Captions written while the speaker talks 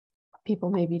people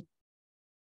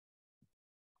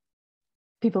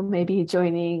may be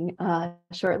joining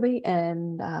shortly,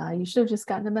 and you should have just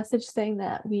gotten a message saying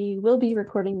that we will be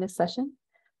recording this session.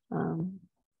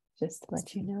 Just to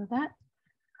let you know that.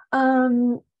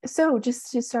 So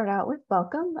just to start out with,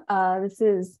 welcome. This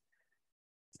is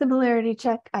Similarity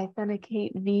Check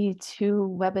iThenticate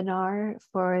V2 webinar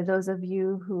for those of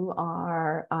you who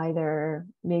are either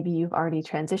maybe you've already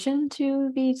transitioned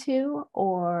to V2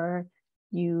 or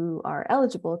you are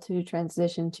eligible to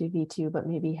transition to V2, but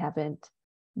maybe haven't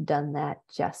done that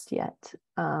just yet.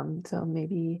 So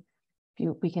maybe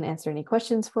we can answer any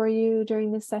questions for you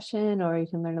during this session, or you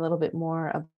can learn a little bit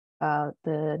more about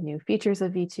the new features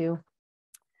of V2.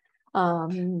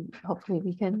 Hopefully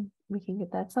we can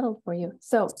get that settled for you.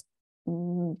 So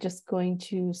just going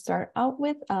to start out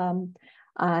with,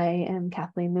 I am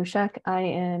Kathleen Lushak. I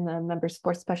am a member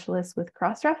sports specialist with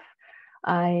Crossref.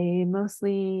 I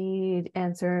mostly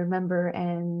answer member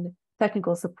and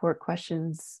technical support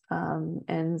questions,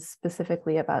 and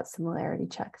specifically about Similarity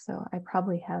Check. So I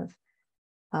probably have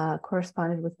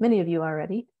corresponded with many of you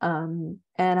already. And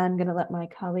I'm going to let my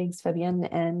colleagues Fabienne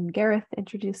and Gareth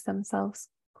introduce themselves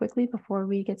quickly before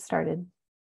we get started.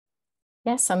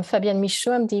 Yes, I'm Fabienne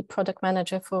Michaud. I'm the product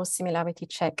manager for Similarity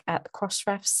Check at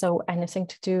Crossref. So anything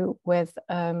to do with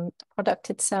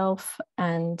product itself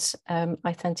and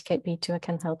iThenticate V2 I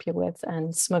can help you with.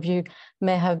 And some of you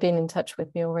may have been in touch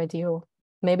with me already, or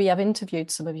maybe I've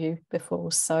interviewed some of you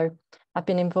before. So I've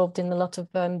been involved in a lot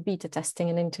of beta testing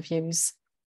and interviews.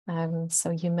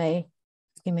 So you may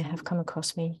have come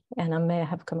across me, and I may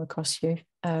have come across you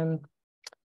for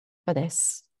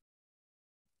this.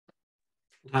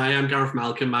 Hi, I'm Gareth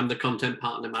Malcolm. I'm the content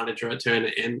partner manager at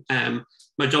Turnitin.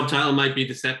 My job title might be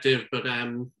deceptive, but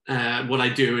what I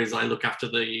do is I look after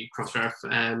the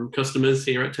Crossref customers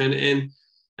here at Turnitin.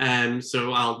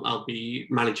 So I'll be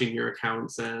managing your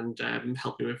accounts and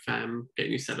helping with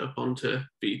getting you set up onto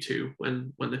V2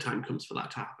 when the time comes for that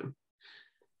to happen.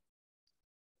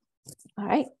 All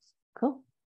right, cool.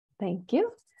 Thank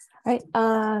you. All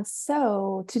right,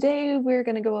 so today we're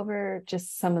going to go over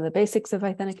just some of the basics of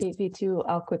iThenticate V2.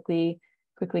 I'll quickly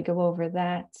go over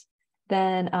that.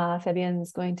 Then Fabienne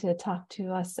is going to talk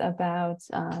to us about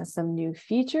some new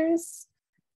features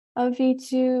of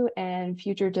V2 and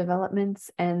future developments.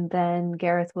 And then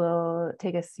Gareth will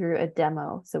take us through a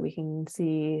demo so we can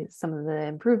see some of the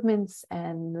improvements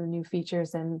and the new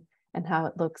features and how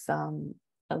it looks a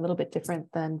little bit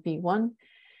different than V1.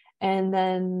 And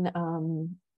then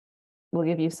we'll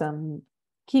give you some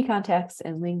key contacts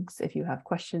and links if you have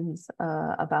questions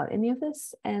about any of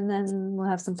this. And then we'll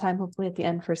have some time hopefully at the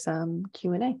end for some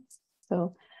Q&A.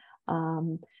 So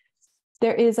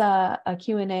there is a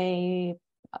Q&A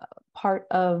part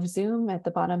of Zoom at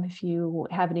the bottom. If you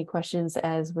have any questions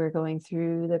as we're going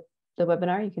through the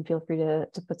webinar, you can feel free to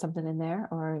put something in there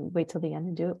or wait till the end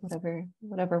and do it,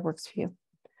 whatever works for you.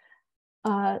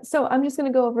 So I'm just going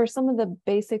to go over some of the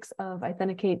basics of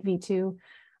iThenticate V2.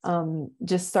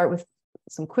 Just start with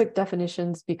some quick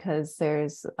definitions because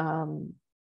there's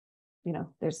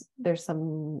there's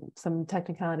some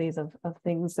technicalities of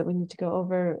things that we need to go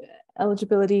over,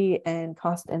 eligibility and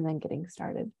cost, and then getting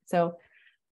started. So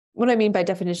what I mean by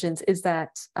definitions is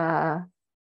that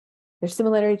there's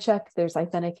Similarity Check, there's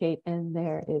iThenticate, and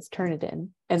there is Turnitin,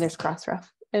 and there's Crossref.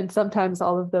 And sometimes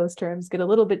all of those terms get a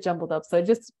little bit jumbled up. So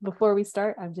just before we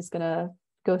start, I'm just going to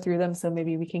go through them so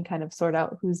maybe we can kind of sort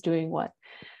out who's doing what.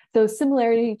 So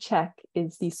Similarity Check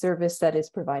is the service that is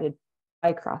provided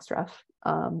by Crossref,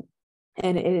 and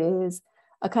it is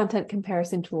a content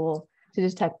comparison tool to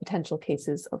detect potential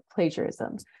cases of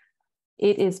plagiarism.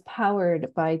 It is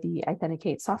powered by the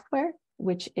iThenticate software,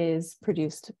 which is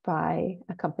produced by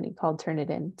a company called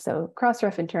Turnitin. So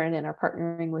Crossref and Turnitin are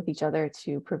partnering with each other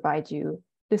to provide you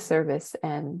this service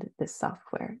and this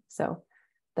software. So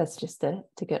that's just to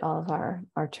get all of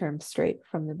our terms straight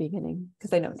from the beginning,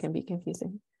 because I know it can be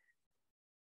confusing.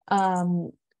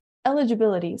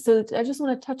 Eligibility. So I just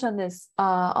want to touch on this.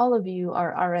 All of you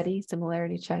are already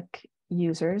Similarity Check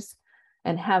users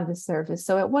and have this service.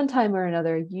 So at one time or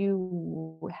another,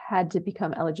 you had to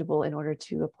become eligible in order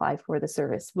to apply for the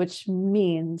service, which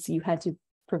means you had to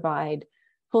provide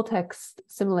full text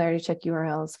Similarity Check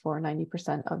URLs for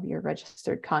 90% of your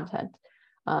registered content.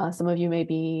 Some of you may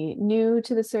be new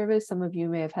to the service. Some of you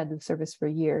may have had the service for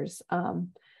years.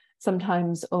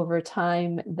 Sometimes over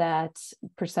time, that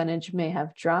percentage may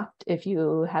have dropped if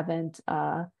you haven't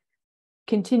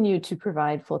continued to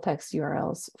provide full text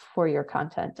URLs for your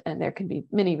content. And there can be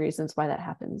many reasons why that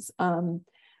happens.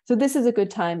 So this is a good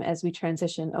time as we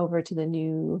transition over to the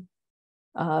new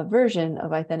version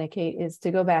of Authenticate is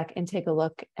to go back and take a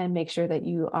look and make sure that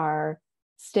you are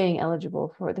staying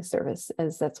eligible for the service,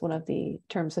 as that's one of the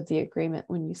terms of the agreement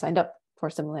when you signed up for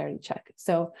Similarity Check.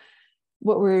 So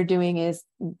what we're doing is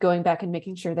going back and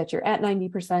making sure that you're at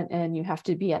 90%, and you have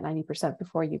to be at 90%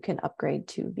 before you can upgrade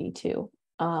to V2.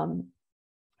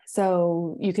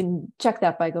 So you can check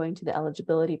that by going to the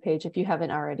eligibility page if you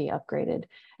haven't already upgraded,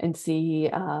 and see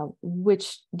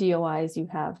which DOIs you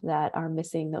have that are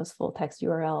missing those full text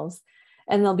URLs.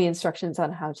 And there'll be instructions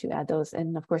on how to add those.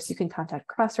 And of course, you can contact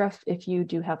Crossref if you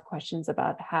do have questions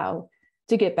about how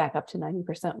to get back up to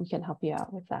 90%. We can help you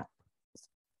out with that.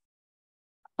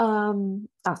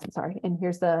 Awesome, sorry. And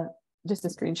here's just a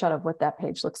screenshot of what that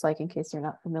page looks like in case you're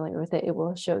not familiar with it. It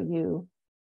will show you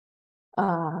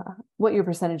what your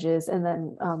percentage is. And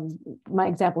then my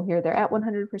example here, they're at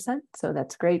 100%, so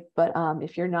that's great. But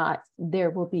if you're not,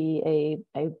 there will be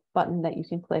a button that you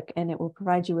can click, and it will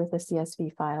provide you with a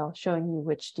CSV file showing you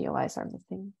which DOIs are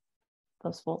missing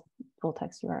those full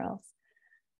text URLs.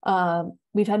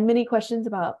 We've had many questions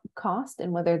about cost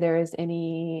and whether there is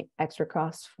any extra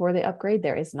cost for the upgrade.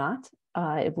 There is not.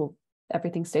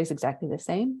 Everything stays exactly the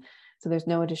same. So there's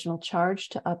no additional charge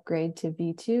to upgrade to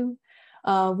V2.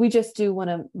 We just do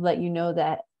want to let you know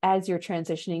that as you're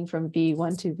transitioning from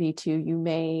V1 to V2, you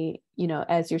may,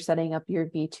 as you're setting up your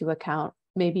V2 account,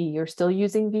 maybe you're still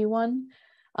using V1.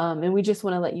 And we just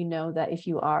want to let you know that if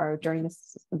you are during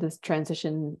this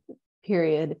transition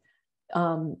period,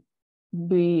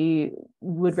 we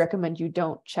would recommend you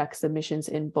don't check submissions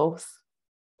in both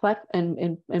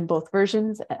in both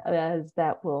versions, as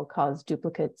that will cause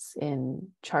duplicates in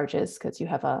charges because you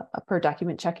have a per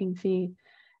document checking fee.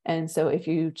 And so if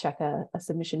you check a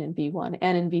submission in V1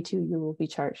 and in V2, you will be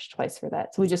charged twice for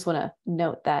that. So we just want to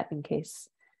note that in case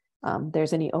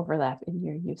there's any overlap in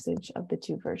your usage of the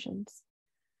two versions.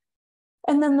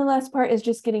 And then the last part is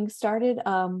just getting started.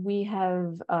 We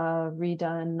have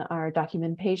redone our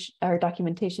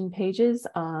documentation pages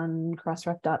on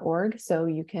crossref.org. So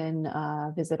you can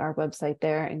visit our website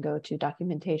there and go to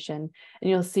documentation,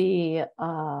 and you'll see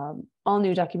all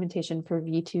new documentation for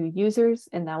V2 users,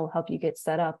 and that will help you get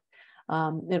set up.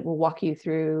 It will walk you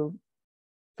through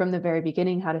from the very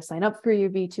beginning how to sign up for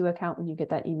your V2 account when you get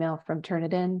that email from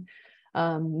Turnitin.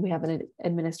 We have an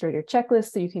administrator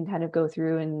checklist, so you can kind of go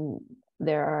through, and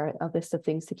there are a list of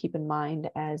things to keep in mind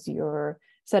as you're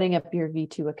setting up your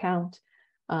V2 account.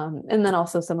 And then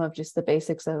also some of just the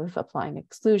basics of applying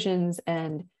exclusions.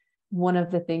 And one of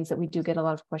the things that we do get a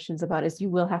lot of questions about is you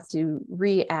will have to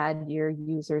re-add your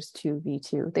users to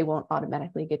V2. They won't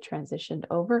automatically get transitioned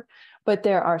over, but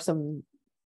there are some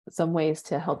ways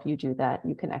to help you do that.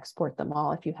 You can export them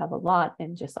all if you have a lot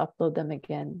and just upload them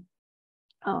again.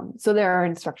 So there are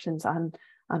instructions on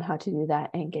how to do that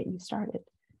and get you started.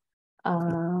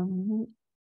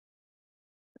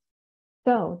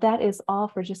 So that is all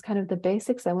for just kind of the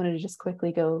basics. I wanted to just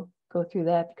quickly go through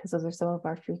that because those are some of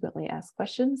our frequently asked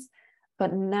questions.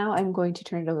 But now I'm going to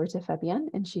turn it over to Fabienne,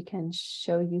 and she can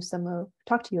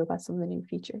talk to you about some of the new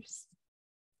features.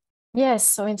 Yes,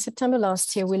 so in September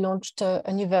last year, we launched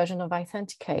a new version of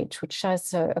Authenticate, which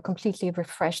has a completely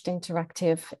refreshed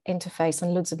interactive interface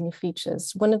and loads of new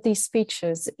features. One of these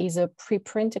features is a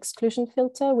preprint exclusion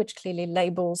filter, which clearly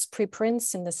labels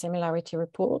preprints in the Similarity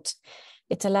report.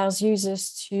 It allows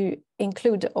users to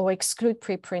include or exclude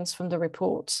preprints from the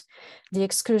report. The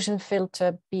exclusion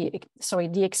filter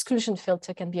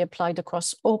can be applied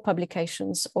across all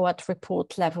publications or at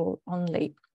report level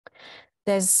only.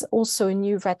 There's also a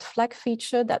new red flag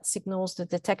feature that signals the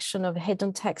detection of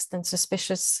hidden text and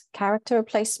suspicious character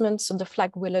placements, and the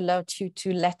flag will alert you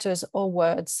to letters or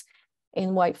words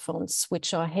in white fonts,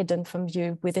 which are hidden from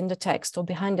view within the text or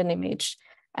behind an image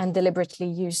and deliberately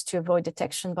used to avoid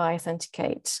detection by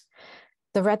Authenticate.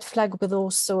 The red flag will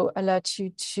also alert you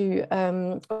to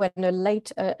when a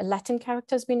Latin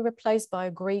character has been replaced by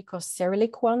a Greek or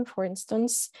Cyrillic one, for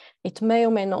instance. It may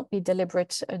or may not be a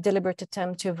deliberate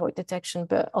attempt to avoid detection,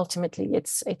 but ultimately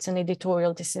it's an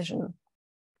editorial decision.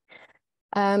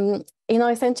 In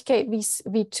Authenticate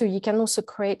V2, you can also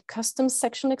create custom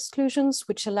section exclusions,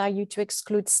 which allow you to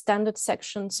exclude standard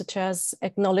sections such as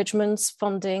acknowledgements,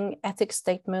 funding, ethics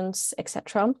statements,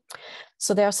 etc.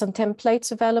 So there are some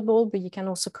templates available, but you can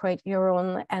also create your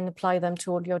own and apply them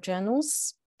to all your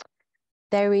journals.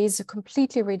 There is a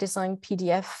completely redesigned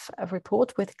PDF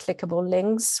report with clickable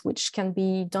links, which can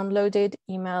be downloaded,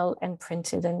 emailed, and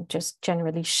printed, and just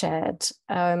generally shared.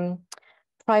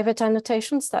 Private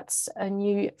annotations, that's a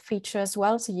new feature as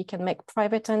well. So you can make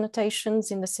private annotations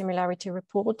in the Similarity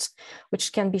report,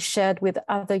 which can be shared with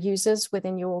other users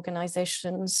within your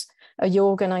organization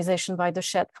by the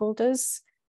shared folders.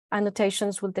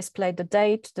 Annotations will display the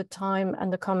date, the time,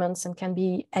 and the comments, and can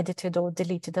be edited or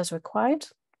deleted as required.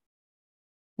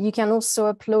 You can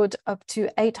also upload up to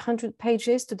 800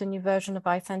 pages to the new version of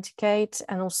iThenticate,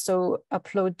 and also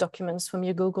upload documents from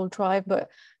your Google Drive. But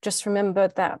just remember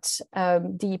that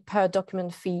the per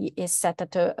document fee is set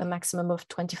at a maximum of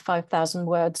 25,000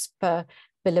 words per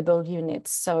billable unit.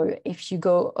 So if you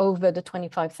go over the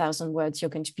 25,000 words, you're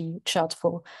going to be charged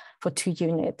for 2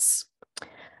 units.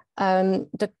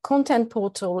 The content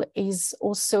portal is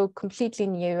also completely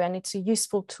new, and it's a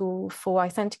useful tool for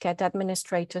iThenticate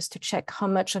administrators to check how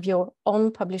much of your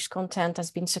unpublished content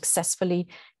has been successfully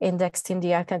indexed in the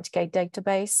iThenticate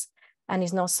database and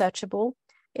is now searchable.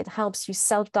 It helps you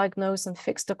self-diagnose and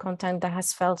fix the content that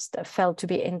has failed to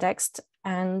be indexed.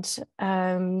 And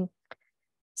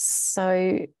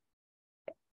so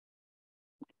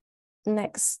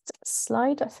next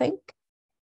slide, I think.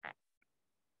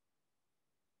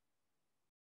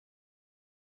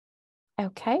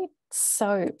 Okay,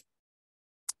 so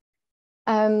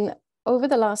over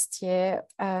the last year,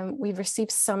 we've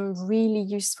received some really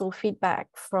useful feedback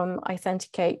from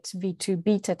iThenticate v2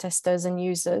 beta testers and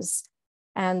users,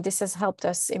 and this has helped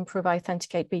us improve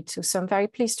iThenticate v2. So I'm very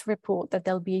pleased to report that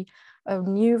there'll be a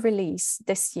new release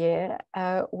this year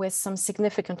with some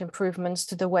significant improvements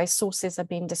to the way sources are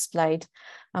being displayed.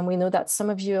 And we know that some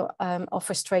of you are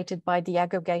frustrated by the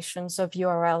aggregations of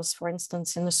URLs, for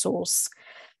instance, in the source.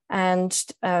 And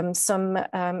some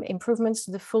improvements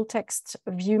to the full text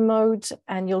view mode,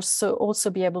 and you'll also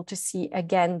be able to see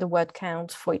again the word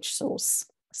count for each source.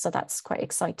 So that's quite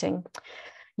exciting.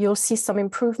 You'll see some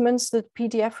improvements to the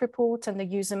PDF report and the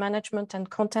user management and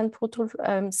content portal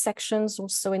sections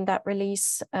also in that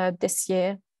release this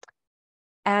year.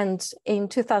 And in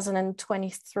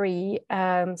 2023,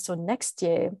 so next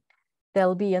year,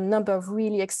 there'll be a number of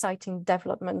really exciting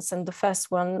developments. And the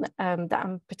first one that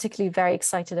I'm particularly very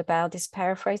excited about is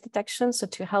paraphrase detection. So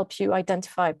to help you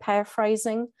identify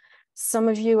paraphrasing, some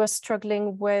of you are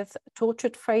struggling with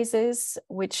tortured phrases,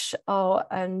 which are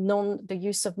the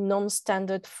use of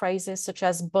non-standard phrases such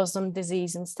as bosom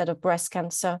disease instead of breast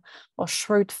cancer, or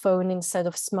shrewd phone instead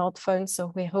of smartphone.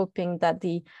 So we're hoping that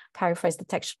the paraphrase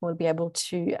detection will be able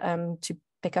to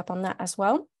pick up on that as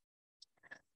well.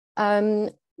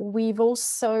 We've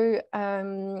also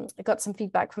got some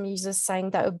feedback from users saying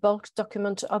that a bulk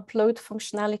document upload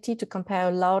functionality to compare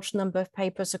a large number of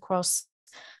papers across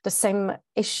the same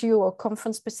issue or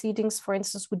conference proceedings, for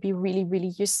instance, would be really,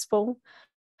 really useful.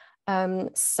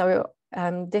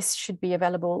 This should be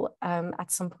available at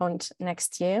some point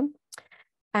next year.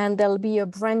 And there'll be a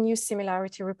brand new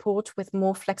similarity report with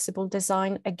more flexible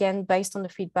design, again, based on the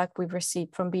feedback we've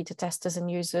received from beta testers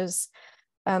and users.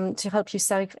 To help you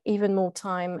save even more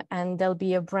time, and there'll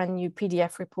be a brand new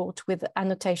PDF report with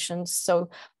annotations.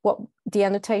 So what the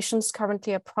annotations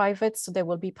currently are private, so they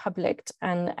will be public,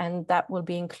 and that will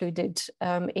be included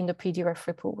in the PDF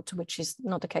report, which is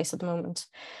not the case at the moment.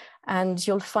 And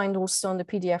you'll find also on the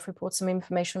PDF report some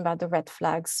information about the red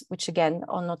flags, which again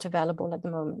are not available at the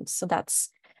moment. So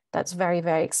that's very,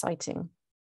 very exciting.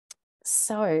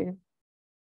 So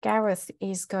Gareth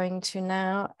is going to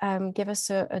now give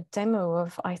us a demo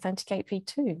of iThenticate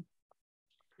v2.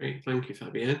 Great, thank you,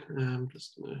 Fabienne. I'm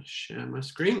just going to share my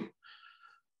screen.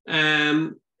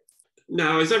 Now,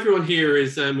 as everyone here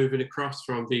is moving across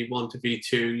from v1 to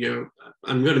v2,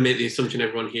 I'm going to make the assumption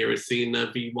everyone here has seen a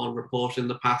v1 report in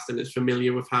the past and is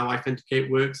familiar with how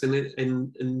iThenticate works in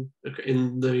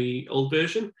the old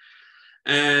version.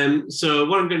 So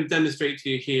what I'm going to demonstrate to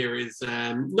you here is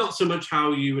not so much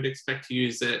how you would expect to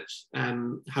use it,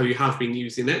 how you have been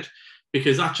using it,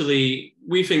 because actually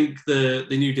we think the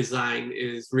new design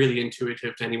is really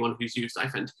intuitive to anyone who's used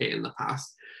iThenticate in the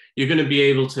past. You're going to be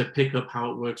able to pick up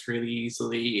how it works really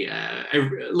easily. A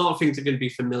lot of things are going to be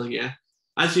familiar.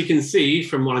 As you can see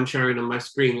from what I'm showing on my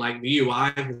screen, like the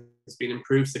UI has been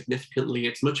improved significantly.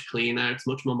 It's much cleaner, it's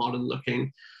much more modern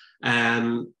looking.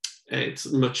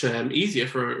 It's much easier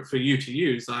for you to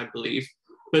use, I believe.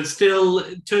 But still,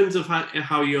 in terms of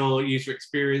how your user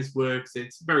experience works,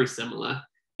 it's very similar.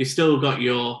 You've still got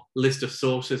your list of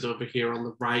sources over here on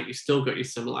the right. You've still got your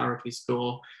similarity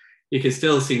score. You can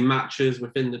still see matches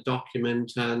within the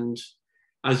document. And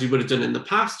as you would have done in the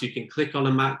past, you can click on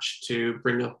a match to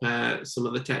bring up some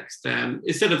of the text.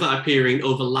 Instead of that appearing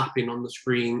overlapping on the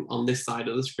screen, on this side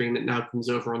of the screen, it now comes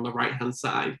over on the right-hand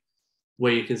side,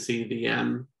 where you can see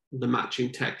the matching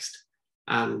text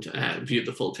and view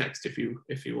the full text if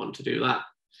you want to do that.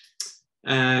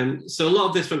 So a lot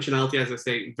of this functionality, as I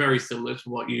say, very similar to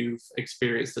what you've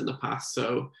experienced in the past.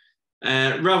 So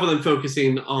rather than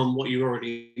focusing on what you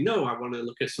already know, I want to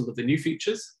look at some of the new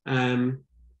features.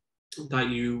 that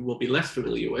you will be less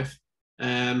familiar with.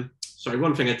 Sorry,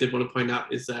 one thing I did want to point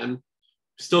out is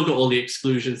still got all the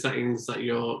exclusion settings that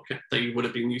you would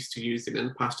have been used to using in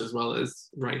the past, as well as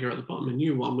right here at the bottom a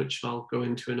new one, which I'll go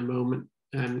into in a moment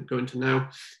and go into now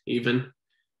even.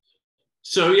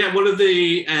 So yeah, one of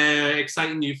the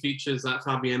exciting new features that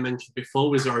Fabienne mentioned before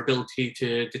was our ability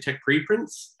to detect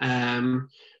preprints.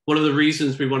 One of the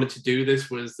reasons we wanted to do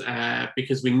this was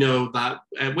because we know that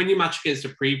when you match against a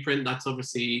preprint, that's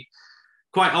obviously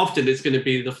quite often it's going to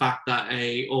be the fact that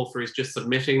an author is just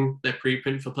submitting their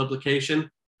preprint for publication.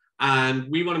 And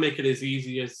we want to make it as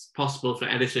easy as possible for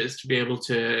editors to be able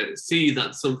to see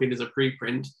that something is a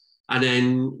preprint and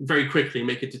then very quickly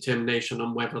make a determination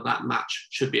on whether that match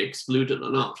should be excluded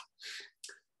or not.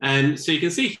 So you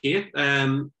can see here,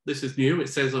 this is new. It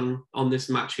says on this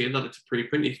match here that it's a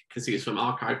preprint. You can see it's from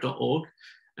archive.org.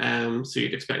 So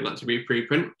you'd expect that to be a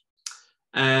preprint.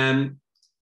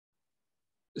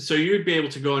 So you'd be able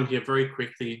to go on here very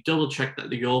quickly, double check that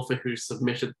the author who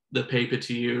submitted the paper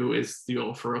to you is the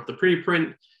author of the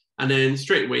preprint, and then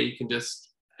straight away you can just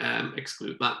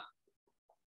exclude that.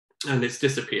 And it's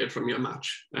disappeared from your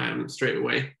match straight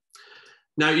away.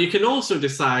 Now you can also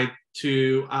decide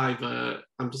to either,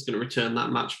 I'm just going to return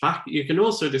that match back. You can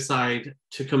also decide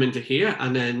to come into here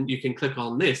and then you can click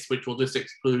on this, which will just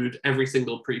exclude every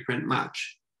single preprint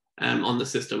match on the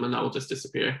system, and that will just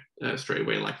disappear straight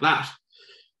away like that.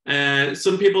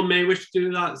 Some people may wish to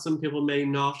do that, some people may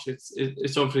not.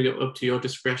 It's obviously up to your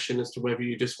discretion as to whether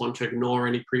you just want to ignore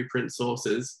any preprint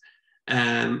sources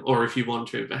or if you want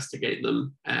to investigate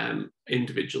them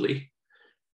individually.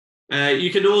 You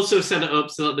can also set it up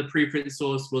so that the preprint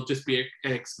source will just be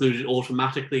excluded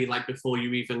automatically, like before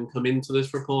you even come into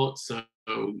this report. So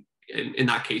in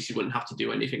that case, you wouldn't have to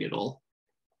do anything at all.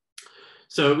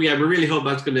 So yeah, we really hope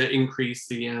that's going to increase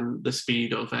the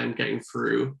speed of getting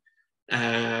through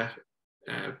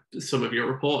some of your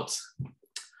reports.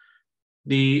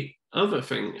 The other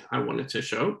thing I wanted to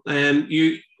show,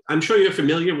 I'm sure you're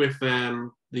familiar with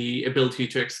the ability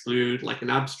to exclude like an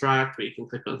abstract, where you can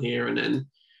click on here and then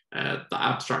the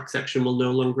abstract section will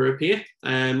no longer appear.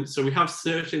 So we have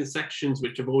certain sections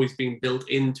which have always been built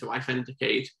into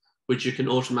iThenticate, which you can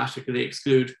automatically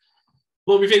exclude.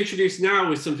 What we've introduced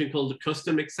now is something called the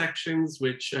custom sections,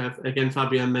 which again,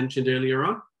 Fabienne mentioned earlier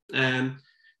on.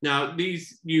 Now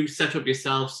these you set up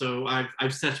yourself. So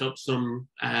I've set up some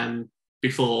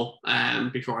before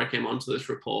I came onto this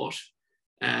report.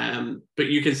 But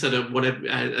you can set up whatever,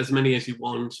 as many as you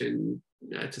want and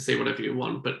to say whatever you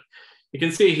want. But you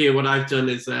can see here what I've done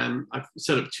is I've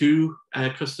set up two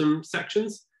custom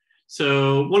sections.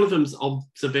 So one of them is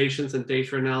observations and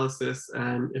data analysis.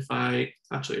 If I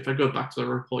go back to the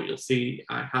report, you'll see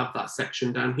I have that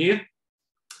section down here.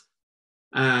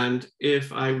 And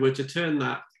if I were to turn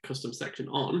that custom section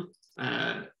on,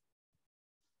 and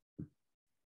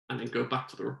then go back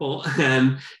to the report,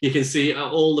 you can see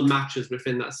all the matches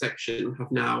within that section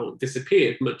have now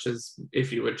disappeared, much as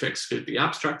if you were to exclude the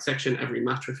abstract section, every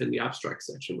match within the abstract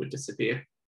section would disappear.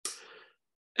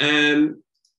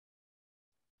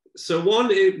 So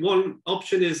one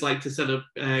option is like to set up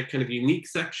kind of unique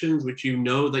sections, which you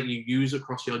know that you use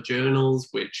across your journals,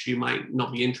 which you might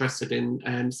not be interested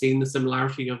in seeing the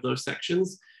similarity of those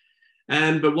sections.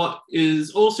 But what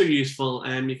is also useful,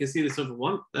 you can see this other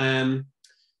one.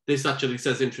 This actually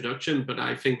says introduction, but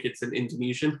I think it's in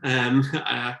Indonesian.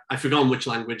 I've forgotten which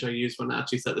language I used when I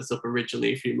actually set this up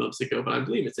originally a few months ago, but I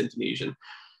believe it's Indonesian.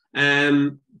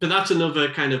 But that's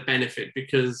another kind of benefit,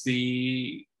 because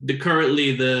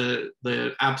currently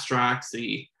the abstracts,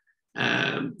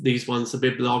 these ones, the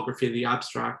bibliography, the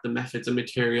abstract, the methods and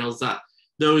materials, that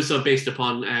those are based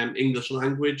upon English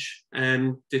language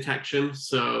detection.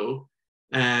 So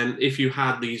if you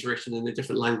had these written in a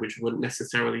different language, you wouldn't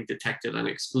necessarily detect it and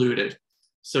exclude it.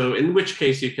 So in which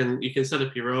case you can set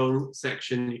up your own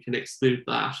section, you can exclude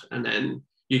that, and then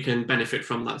you can benefit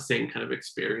from that same kind of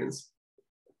experience.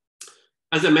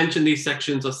 As I mentioned, these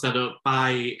sections are set up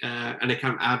by an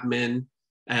account admin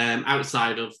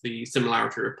outside of the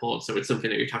Similarity report. So it's something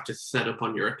that you'd have to set up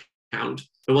on your account.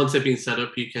 But once they've been set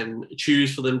up, you can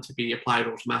choose for them to be applied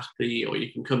automatically, or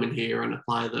you can come in here and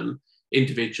apply them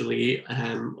individually,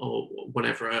 or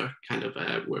whatever kind of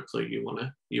workflow you want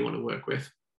to work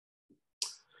with.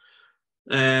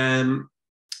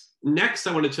 Next,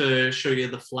 I wanted to show you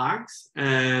the flags.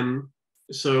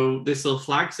 So this little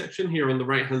flag section here on the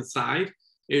right-hand side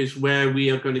is where we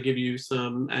are going to give you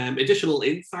some additional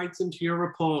insights into your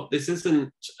report. This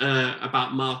isn't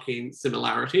about marking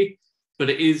similarity, but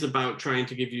it is about trying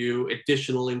to give you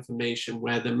additional information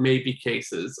where there may be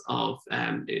cases of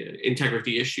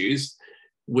integrity issues.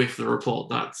 with the report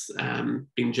that's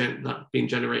been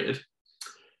generated.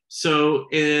 So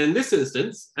in this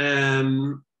instance,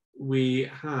 we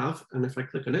have, and if I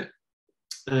click on it,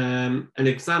 an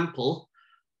example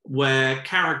where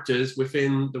characters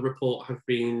within the report have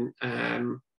been,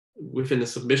 within the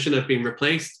submission have been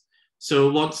replaced.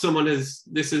 So what someone is,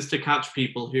 this is to catch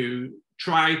people who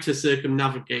try to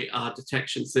circumnavigate our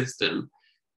detection system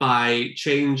by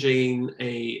changing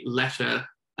a letter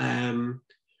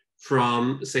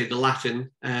from, say, the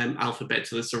Latin alphabet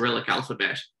to the Cyrillic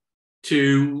alphabet.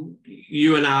 To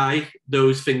you and I,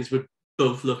 those things would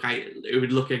both look, it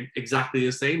would look exactly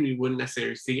the same. You wouldn't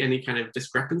necessarily see any kind of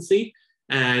discrepancy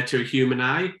to a human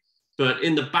eye, but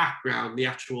in the background, the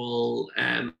actual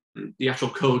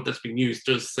code that's being used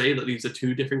does say that these are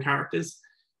two different characters.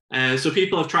 So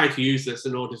people have tried to use this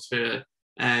in order to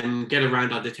get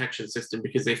around our detection system,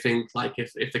 because they think like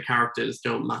if the characters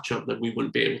don't match up, then we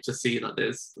wouldn't be able to see that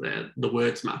the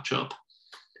words match up.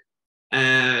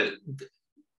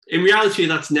 In reality,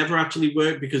 that's never actually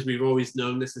worked, because we've always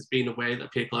known this has been a way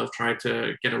that people have tried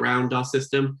to get around our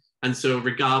system. And so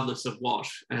regardless of what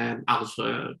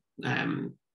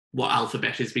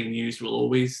alphabet is being used, we'll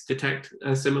always detect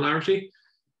a similarity.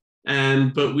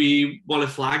 But we want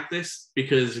to flag this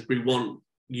because we want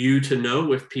you to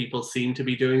know if people seem to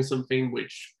be doing something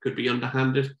which could be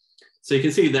underhanded. So you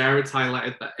can see there it's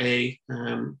highlighted the A,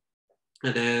 and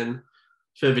then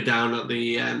further down at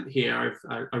the here,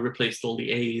 I replaced all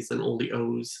the A's and all the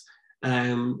O's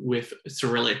with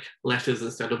Cyrillic letters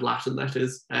instead of Latin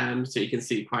letters. So you can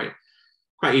see quite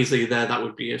easily there, that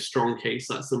would be a strong case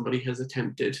that somebody has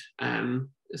attempted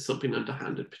something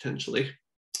underhanded potentially.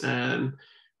 And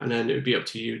then it would be up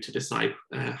to you to decide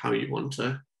how you want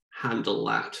to handle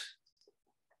that.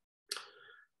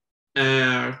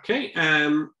 Okay.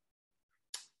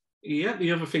 Yeah,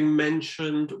 the other thing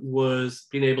mentioned was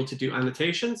being able to do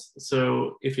annotations.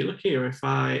 So if you look here, if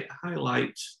I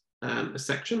highlight a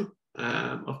section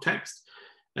of text,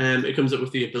 it comes up with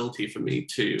the ability for me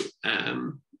to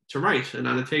write an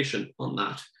annotation on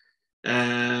that.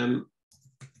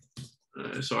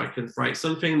 So I can write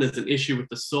something, there's an issue with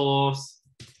the source,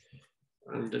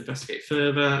 and investigate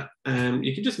further.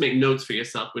 You can just make notes for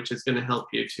yourself, which is going to help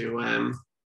you to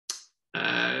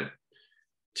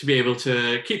be able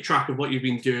to keep track of what you've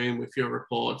been doing with your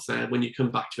reports when you come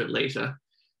back to it later.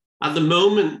 At the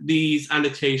moment, these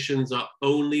annotations are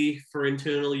only for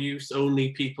internal use.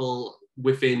 Only people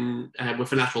within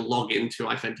with an actual login to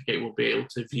iThenticate will be able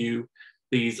to view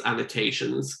these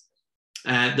annotations.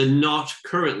 They're not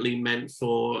currently meant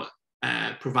for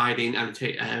providing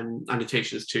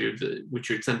annotations to which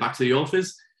you would send back to the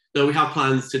authors, though we have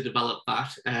plans to develop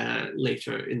that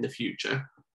later in the future.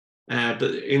 But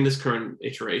in this current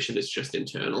iteration, it's just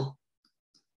internal.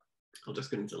 I'm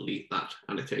just going to delete that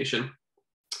annotation.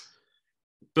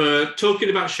 But talking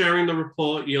about sharing the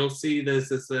report, you'll see there's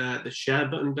this the share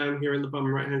button down here in the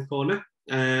bottom right-hand corner.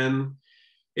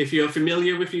 If you're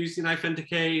familiar with using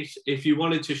iThenticate, if you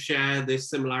wanted to share this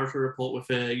similarity report with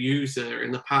a user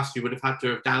in the past, you would have had to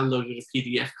have downloaded a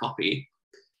PDF copy,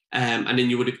 and then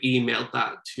you would have emailed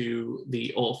that to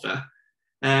the author.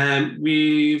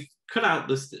 We've cut out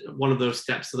this one of those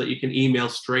steps so that you can email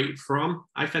straight from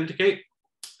iThenticate.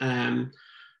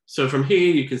 So from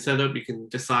here, you can set up, you can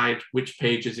decide which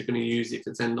pages you're going to use. You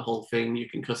can send the whole thing. You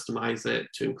can customize it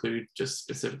to include just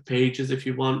specific pages if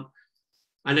you want.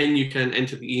 And then you can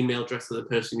enter the email address of the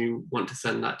person you want to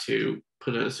send that to,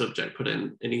 put in a subject, put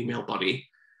in an email body.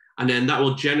 And then that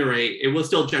will generate, it will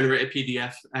still generate a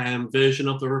PDF version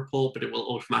of the report, but it will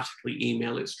automatically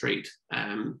email it straight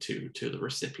to the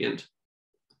recipient.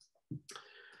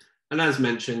 And as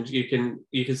mentioned, you can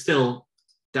still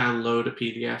download a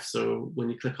PDF. So when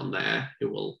you click on there, it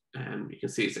will you can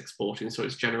see it's exporting, so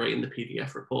it's generating the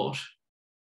PDF report.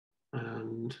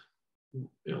 And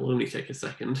it'll only take a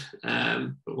second,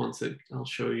 but once I'll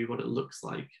show you what it looks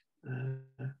like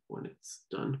when it's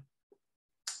done.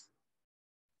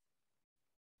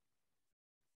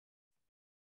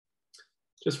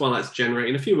 Just while that's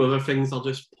generating, a few other things I'll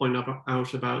just point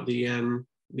out about the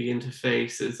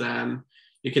interface is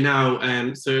you can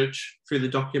now search through the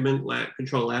document, like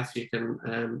Control F, you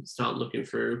can start looking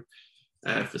through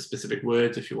for specific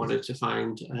words if you wanted to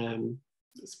find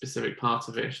specific parts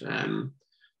of it.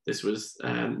 This was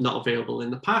not available in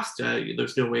the past.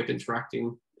 There's no way of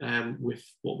interacting with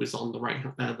what was on the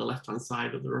left-hand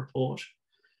side of the report.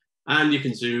 And you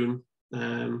can zoom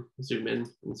in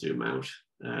and zoom out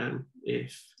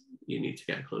if you need to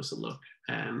get a closer look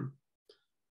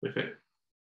with it.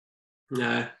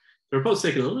 The report's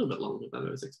taken a little bit longer than I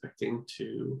was expecting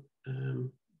to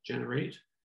generate.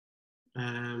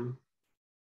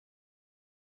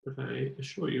 but I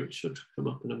assure you it should come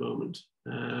up in a moment.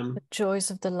 The joys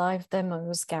of the live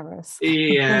demos, Gareth.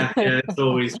 Yeah, it's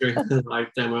always during the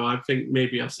live demo. I think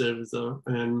maybe our servers are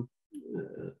a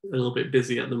little bit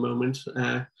busy at the moment.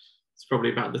 It's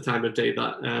probably about the time of day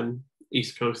that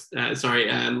East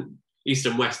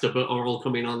and West are all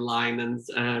coming online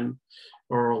and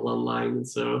are all online, and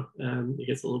so it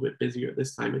gets a little bit busier at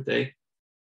this time of day.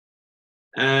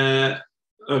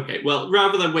 Okay, well,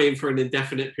 rather than waiting for an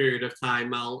indefinite period of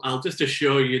time, I'll just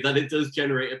assure you that it does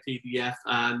generate a PDF.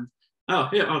 And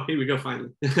here we go,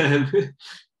 finally. Here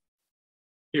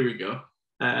we go.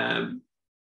 There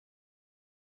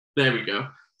we go.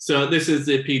 So this is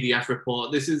the PDF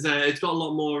report. This is it's got a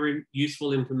lot more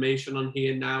useful information on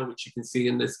here now, which you can see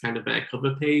in this kind of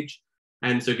cover page,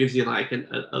 and so it gives you like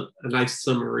a nice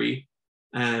summary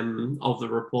of the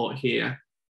report here.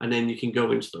 And then you can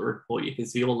go into the report, you can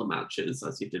see all the matches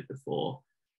as you did before.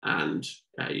 And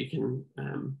you can,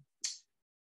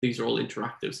 these are all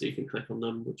interactive, so you can click on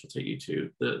them, which will take you to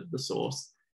the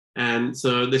source. And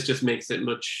so this just makes it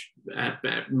much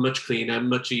cleaner,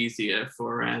 much easier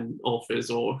for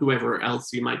authors or whoever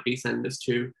else you might be sending this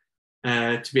to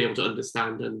be able to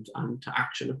understand and to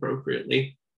action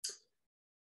appropriately.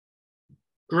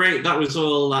 Great, that was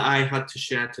all that I had to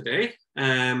share today.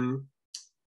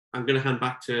 I'm going to hand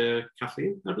back to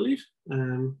Kathleen, I believe.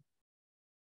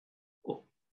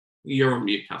 You're on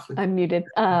mute, Kathleen. I'm muted.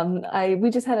 We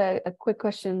just had a quick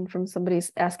question from somebody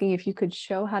asking if you could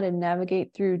show how to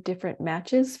navigate through different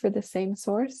matches for the same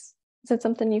source. Is that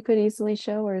something you could easily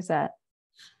show, or is that?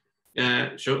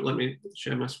 Sure, let me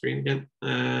share my screen again.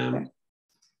 Sure.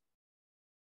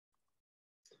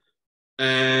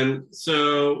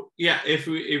 So yeah, if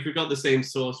we've got the same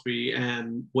source,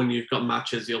 when you've got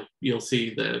matches, you'll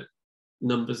see the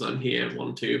numbers on here,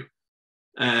 1, 2,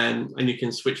 and you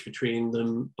can switch between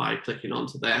them by clicking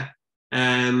onto there.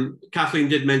 Kathleen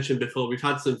did mention before, we've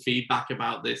had some feedback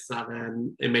about this, that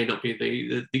it may not be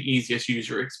the easiest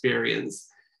user experience.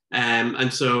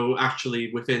 And so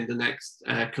actually within the next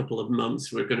couple of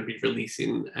months, we're going to be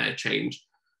releasing a change.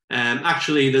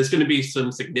 Actually, there's going to be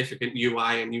some significant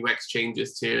UI and UX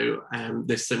changes to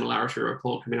this Similarity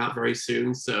report coming out very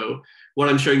soon. So what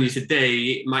I'm showing you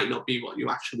today might not be what you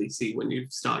actually see when you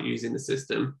start using the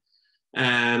system.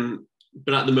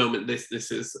 But at the moment, this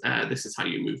is how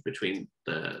you move between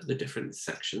the different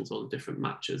sections or the different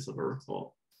matches of a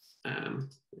report. You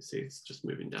see, it's just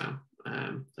moving down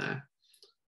there.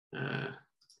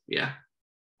 Yeah.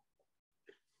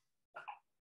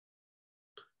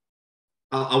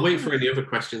 I'll wait for any other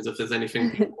questions if there's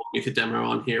anything you want me to demo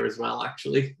on here as well,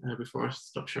 actually, before I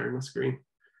stop sharing my screen.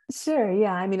 Sure,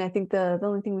 yeah. I mean, I think the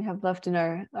only thing we have left in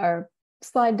our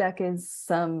slide deck is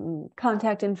some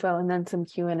contact info and then some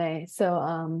Q&A.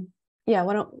 So yeah,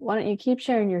 why don't you keep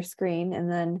sharing your screen, and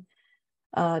then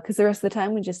because the rest of the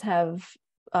time we just have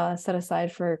set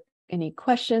aside for any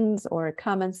questions or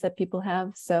comments that people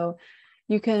have. So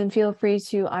you can feel free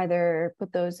to either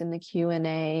put those in the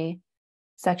Q&A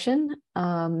section,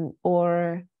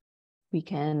 or we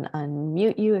can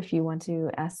unmute you if you want to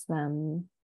ask them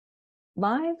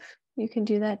live. You can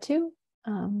do that too.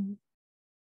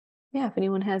 Yeah, if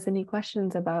anyone has any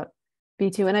questions about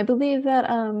V2, and I believe that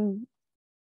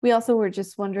we also were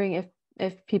just wondering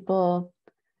if people,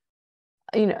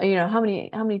 you know, how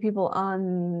many people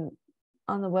on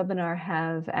the webinar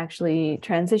have actually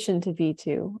transitioned to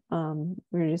V2.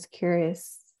 We're just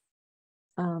curious.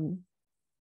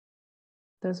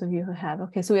 Those of you who have.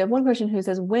 Okay, so we have one question who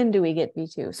says, when do we get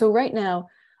V2? So right now,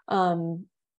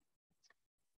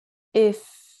 if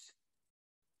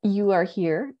you are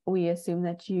here, we assume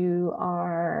that you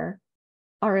are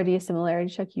already a Similarity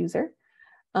Check user.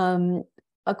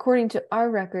 According to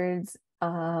our records,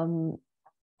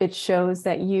 it shows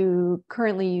that you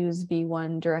currently use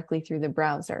V1 directly through the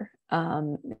browser.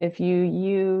 If you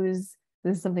use,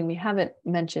 this is something we haven't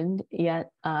mentioned yet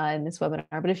in this webinar,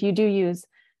 but if you do use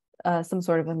some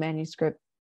sort of a manuscript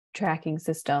tracking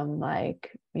system,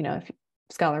 like, you know, if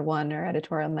Scholar One or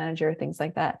Editorial Manager, things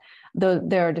like that, though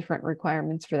there are different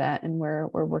requirements for that, and we're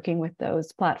working with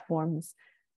those platforms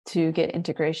to get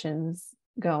integrations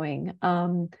going.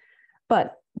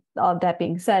 But all that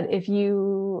being said, if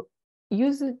you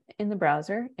use it in the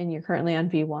browser and you're currently on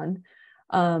V1,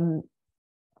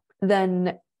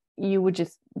 then you would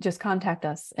just contact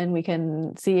us and we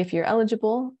can see if you're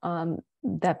eligible.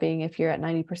 That being if you're at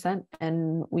 90%,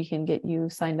 and we can get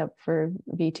you signed up for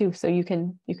V2. So you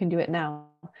can do it now.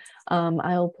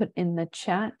 I'll put in the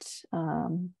chat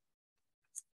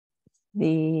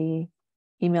the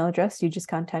email address. You just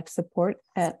contact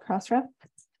support@Crossref,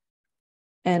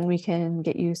 and we can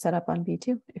get you set up on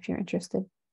V2 if you're interested.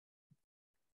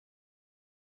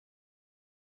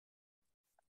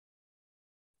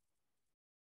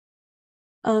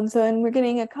 And we're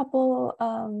getting a couple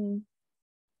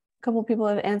people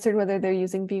have answered whether they're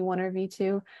using V1 or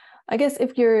V2. I guess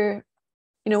if you're,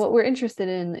 what we're interested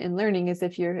in learning is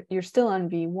if you're still on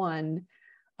V1,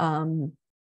 I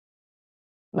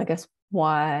guess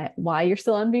why you're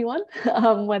still on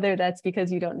V1, whether that's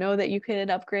because you don't know that you could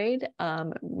upgrade,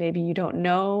 maybe you don't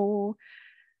know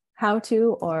how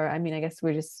to, or I guess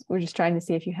we're just trying to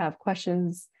see if you have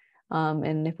questions,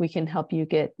 and if we can help you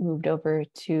get moved over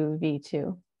to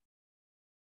V2.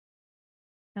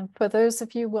 And for those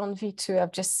of you on V2,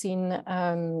 I've just seen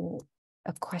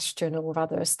a question, or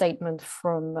rather a statement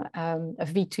from a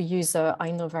V2 user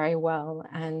I know very well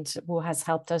and who has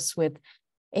helped us with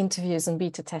interviews and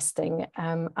beta testing.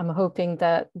 I'm hoping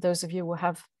that those of you who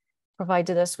have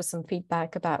provided us with some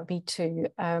feedback about V2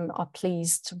 are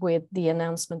pleased with the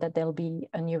announcement that there'll be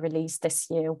a new release this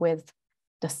year with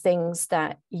the things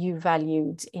that you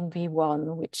valued in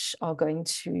V1, which are going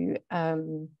to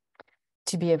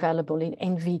be available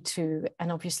in V2,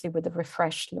 and obviously with a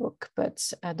refreshed look,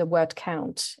 but the word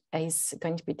count is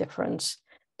going to be different.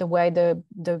 The way the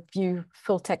view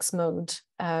full text mode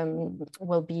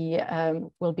will be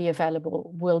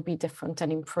available will be different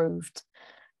and improved.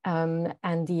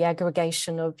 And the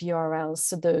aggregation of URLs,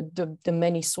 so the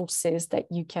many sources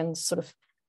that you can sort of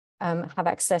have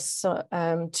access to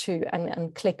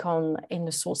and click on in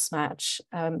the source match,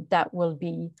 that will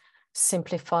be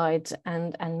simplified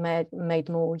and made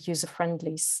more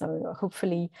user-friendly. So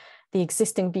hopefully the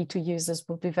existing V2 users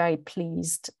will be very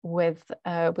pleased with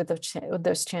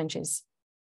those changes.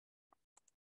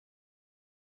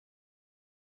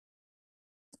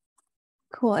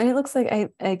 Cool. And it looks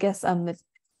like I guess the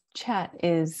chat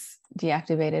is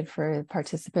deactivated for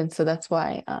participants, so that's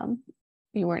why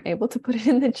you weren't able to put it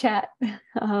in the chat.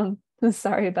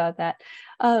 Sorry about that.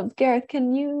 Gareth,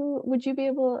 would you be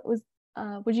able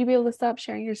to stop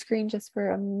sharing your screen just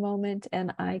for a moment,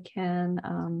 and I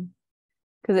can,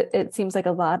 because it seems like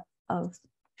a lot of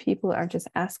people are just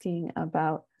asking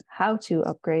about how to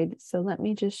upgrade. So let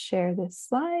me just share this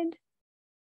slide.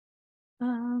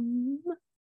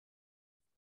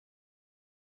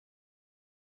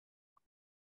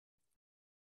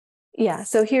 Yeah,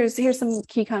 so here's some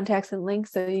key contacts and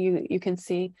links so you can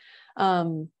see.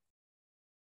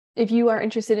 If you are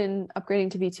interested in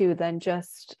upgrading to V2, then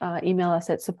just email us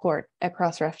at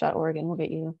support@crossref.org and we'll get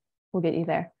you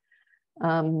there.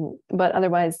 But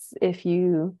otherwise, if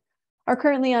you are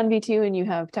currently on V2 and you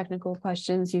have technical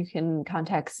questions, you can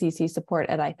contact CC support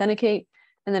at iThenticate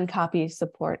and then copy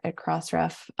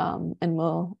support@Crossref, and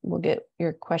we'll get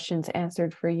your questions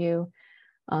answered for you.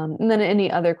 And then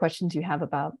any other questions you have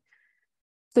about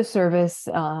the service,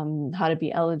 how to be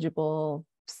eligible,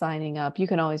 signing up, you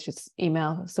can always just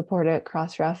email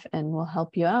support@Crossref and we'll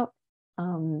help you out.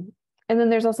 And then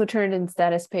there's also turned in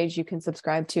status page you can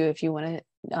subscribe to if you want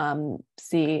to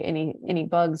see any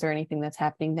bugs or anything that's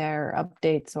happening there, or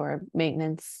updates or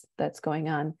maintenance that's going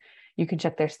on. You can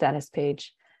check their status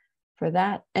page for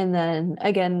that. And then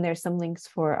again, there's some links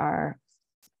for our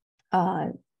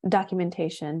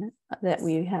documentation that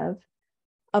we have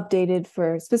updated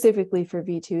specifically for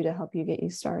V2 to help you get you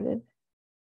started.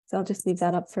 So I'll just leave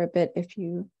that up for a bit if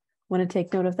you want to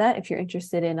take note of that, if you're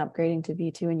interested in upgrading to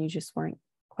V2 and you just weren't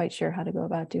quite sure how to go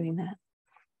about doing that.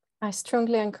 I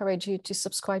strongly encourage you to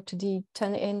subscribe to the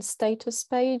turn-in status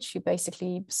page. You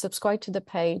basically subscribe to the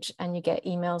page and you get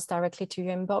emails directly to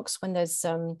your inbox when there's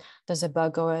a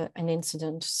bug or an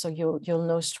incident. So you'll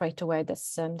know straight away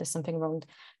there's something wrong,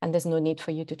 and there's no need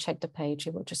for you to check the page.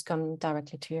 It will just come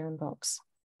directly to your inbox.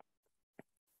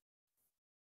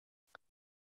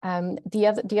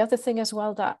 The other thing as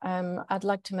well that I'd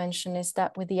like to mention is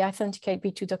that with the iThenticate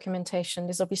V2 documentation,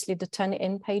 there's obviously the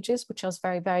turn-in pages, which are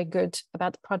very, very good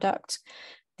about the product.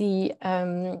 The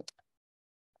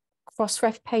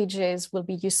Crossref pages will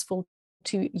be useful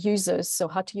to users, so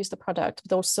how to use the product,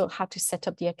 but also how to set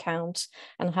up the account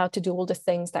and how to do all the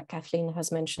things that Kathleen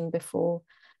has mentioned before.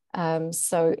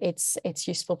 So it's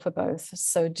useful for both.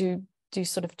 So do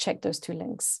sort of check those two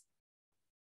links.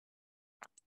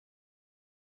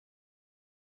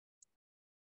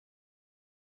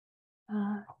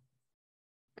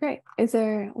 Great.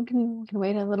 We can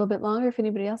wait a little bit longer if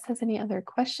anybody else has any other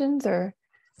questions, or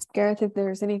Gareth, if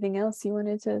there's anything else you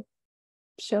wanted to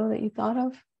show that you thought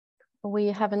of. We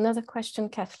have another question,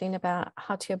 Kathleen, about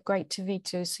how to upgrade to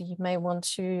V2. So you may want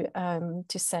to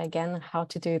say again how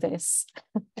to do this.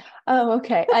 Oh,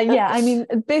 okay. Yeah, I mean,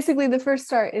 basically the first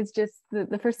start is just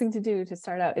the first thing to do to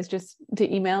start out is just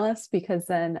to email us, because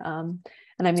then,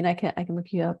 and I mean, I can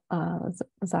look you up,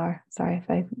 Zar, sorry if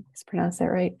I mispronounced that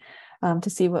right, to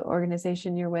see what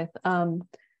organization you're with.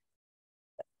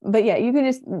 but yeah, you can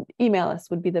just email us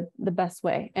would be the best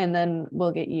way, and then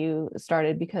we'll get you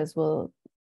started, because we'll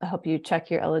help you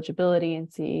check your eligibility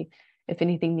and see if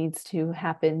anything needs to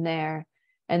happen there.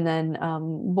 And then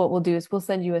what we'll do is we'll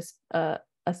send you a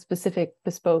specific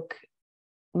bespoke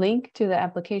link to the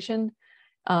application,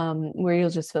 where you'll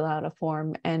just fill out a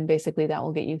form, and basically that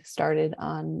will get you started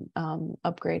on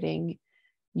upgrading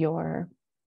your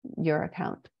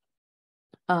account.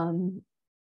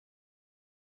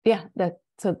 Yeah,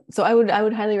 so I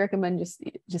would highly recommend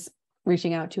just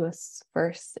reaching out to us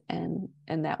first, and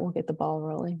that will get the ball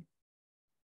rolling.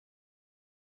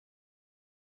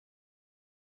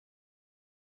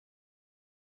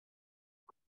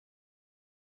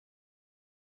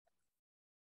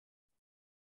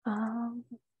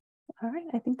 All right,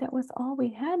 I think that was all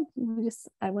we had.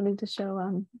 I wanted to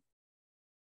show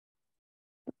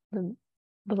the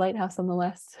lighthouse on the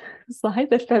last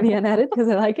slide that Fabienne added, because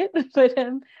I like it. But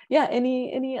yeah,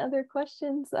 any other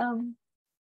questions?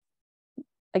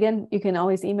 Again, you can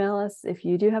always email us if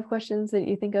you do have questions that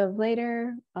you think of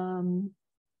later.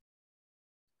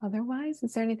 Otherwise,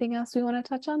 is there anything else we want to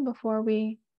touch on before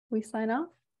we sign off?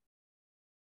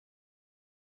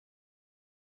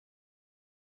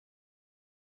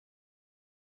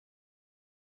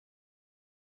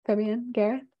 Fabienne,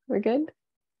 Gareth, we're good?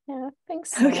 Yeah, I think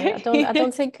so. Okay. I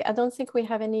don't think we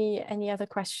have any other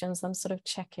questions. I'm sort of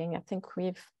checking. I think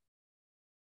we've.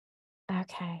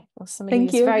 Okay. Well, somebody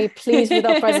is very pleased with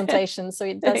our presentation, so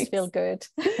it does feel good.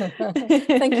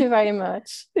 Thank you very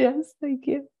much. Yes, thank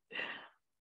you.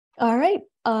 All right.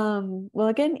 Well,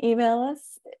 again, email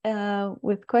us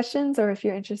with questions, or if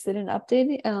you're interested in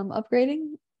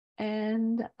upgrading.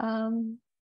 And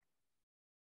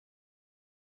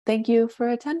thank you for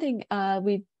attending.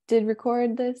 We did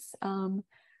record this, so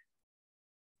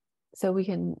we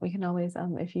can always,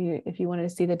 if you wanted to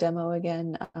see the demo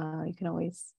again, you can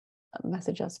always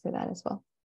message us for that as well.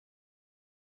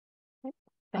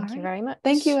 Thank you very much.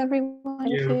 Thank you, everyone.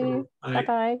 Thank you.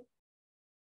 Bye-bye.